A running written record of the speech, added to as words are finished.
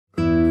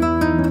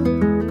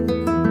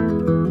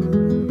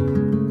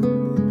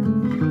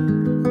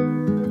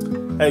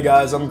Hey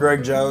guys, I'm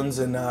Greg Jones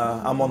and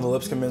I'm on the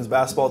Lipscomb men's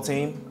basketball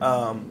team.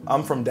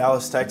 I'm from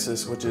Dallas,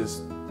 Texas, which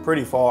is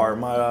pretty far.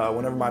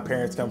 Whenever my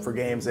parents come for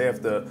games, they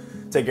have to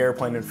take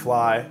airplane and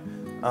fly.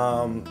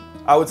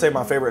 I would say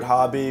my favorite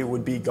hobby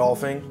would be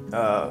golfing.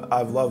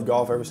 I've loved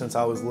golf ever since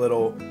I was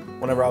little.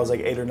 Whenever I was like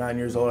 8 or 9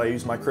 years old, I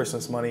used my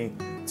Christmas money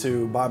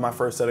to buy my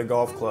first set of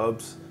golf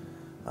clubs.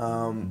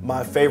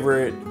 My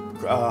favorite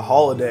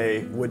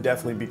holiday would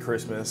definitely be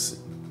Christmas,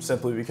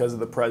 simply because of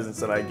the presents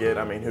that I get.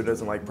 I mean, who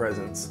doesn't like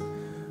presents?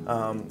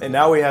 And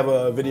now we have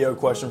a video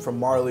question from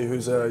Marley,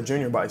 who's a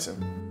junior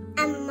Bison.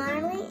 I'm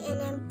Marley,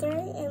 and I'm 3,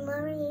 and what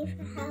are you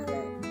for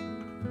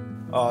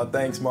Halloween?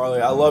 Thanks,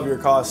 Marley. I love your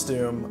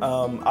costume.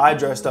 I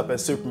dressed up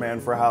as Superman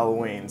for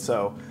Halloween,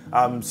 so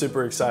I'm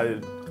super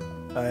excited.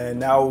 And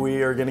now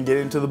we are going to get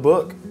into the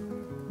book,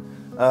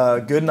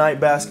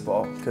 Goodnight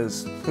Basketball,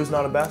 because who's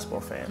not a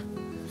basketball fan?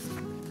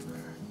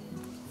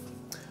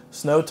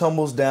 Snow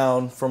tumbles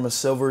down from a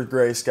silver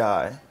gray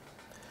sky.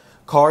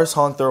 Cars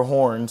honk their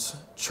horns,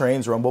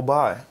 trains rumble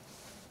by.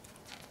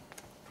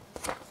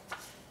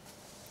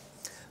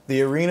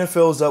 The arena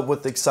fills up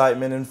with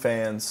excitement and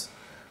fans.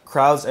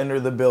 Crowds enter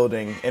the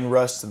building and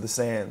rush to the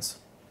stands.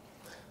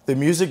 The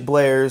music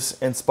blares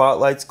and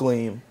spotlights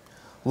gleam.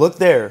 Look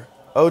there,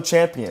 oh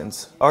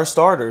champions, our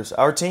starters,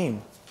 our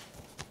team.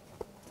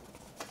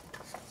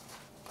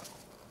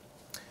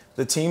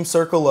 The team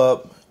circle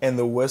up and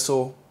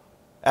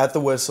at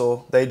the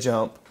whistle, they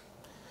jump.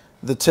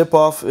 The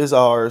tip-off is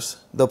ours.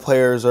 The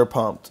players are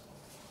pumped.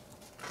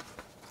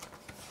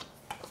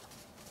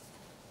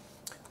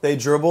 They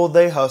dribble,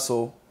 they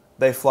hustle,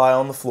 they fly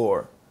on the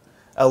floor.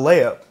 A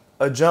layup,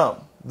 a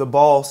jump, the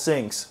ball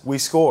sinks, we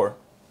score.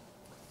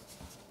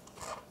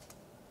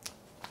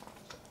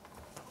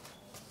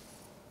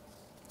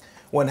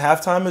 When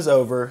halftime is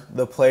over,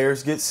 the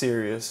players get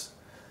serious.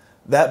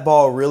 That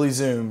ball really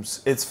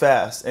zooms, it's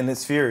fast and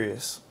it's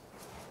furious.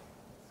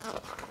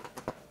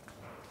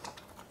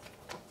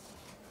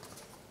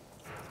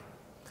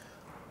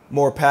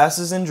 More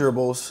passes and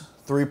dribbles,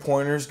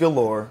 three-pointers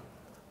galore.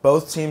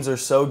 Both teams are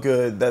so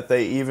good that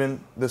they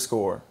even the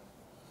score.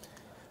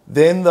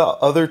 Then the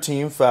other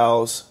team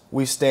fouls,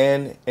 we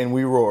stand and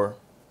we roar.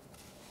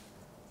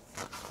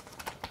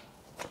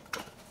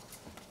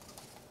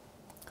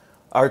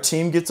 Our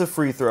team gets a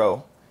free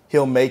throw.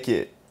 He'll make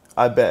it,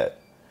 I bet.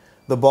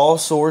 The ball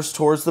soars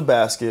towards the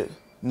basket,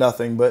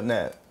 nothing but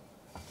net.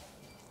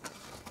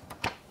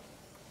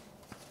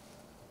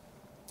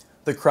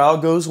 The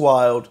crowd goes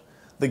wild.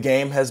 The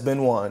game has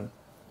been won.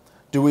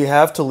 Do we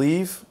have to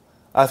leave?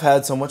 I've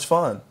had so much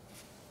fun.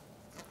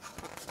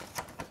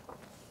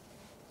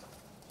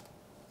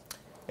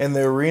 In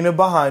the arena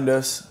behind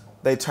us,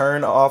 they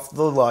turn off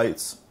the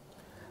lights.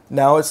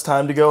 Now it's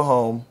time to go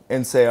home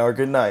and say our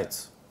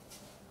goodnights.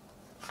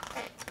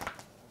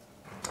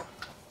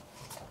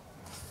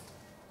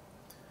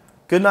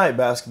 Good night,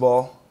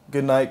 basketball.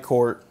 Good night,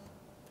 court.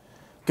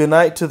 Good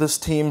night to the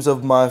teams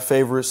of my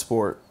favorite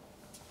sport.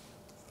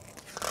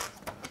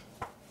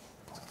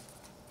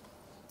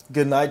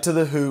 Good night to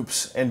the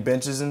hoops and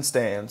benches and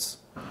stands.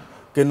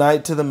 Good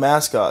night to the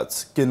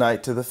mascots. Good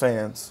night to the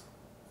fans.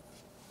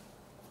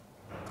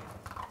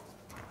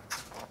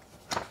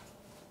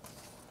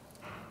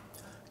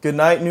 Good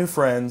night, new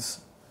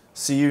friends.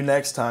 See you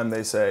next time,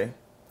 they say.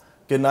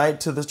 Good night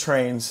to the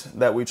trains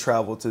that we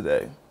travel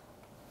today.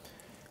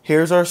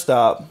 Here's our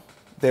stop.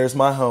 There's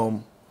my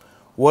home.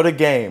 What a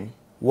game.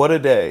 What a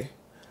day.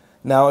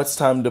 Now it's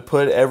time to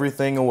put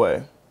everything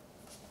away.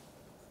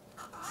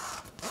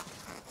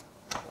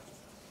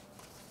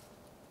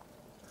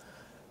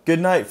 Good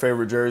night,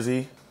 favorite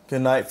jersey.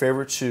 Good night,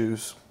 favorite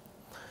shoes.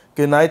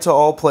 Good night to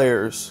all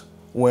players,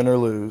 win or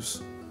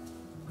lose.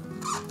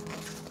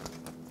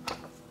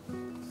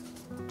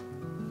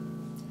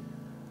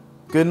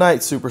 Good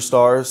night,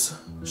 superstars,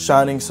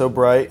 shining so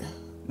bright.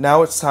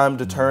 Now it's time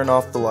to turn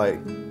off the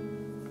light.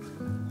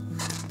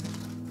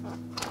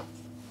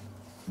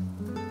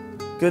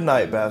 Good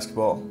night,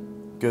 basketball.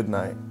 Good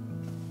night.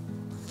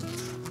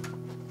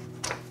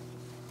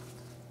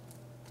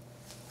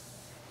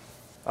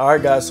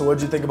 Alright guys, so what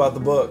did you think about the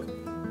book?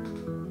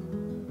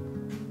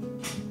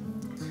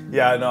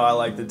 Yeah, I know, I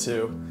liked it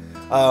too.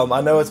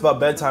 I know it's about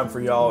bedtime for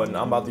y'all and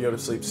I'm about to go to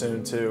sleep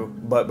soon too.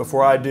 But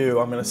before I do,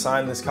 I'm going to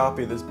sign this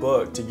copy of this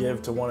book to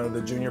give to one of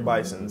the junior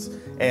Bisons.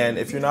 And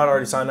if you're not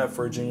already signed up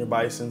for a junior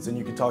Bisons, then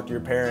you can talk to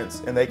your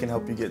parents and they can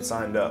help you get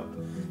signed up.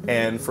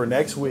 And for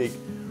next week,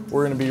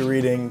 we're going to be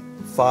reading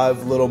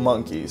 5 Little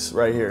Monkeys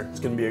right here.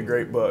 It's going to be a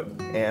great book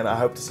and I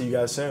hope to see you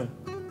guys soon.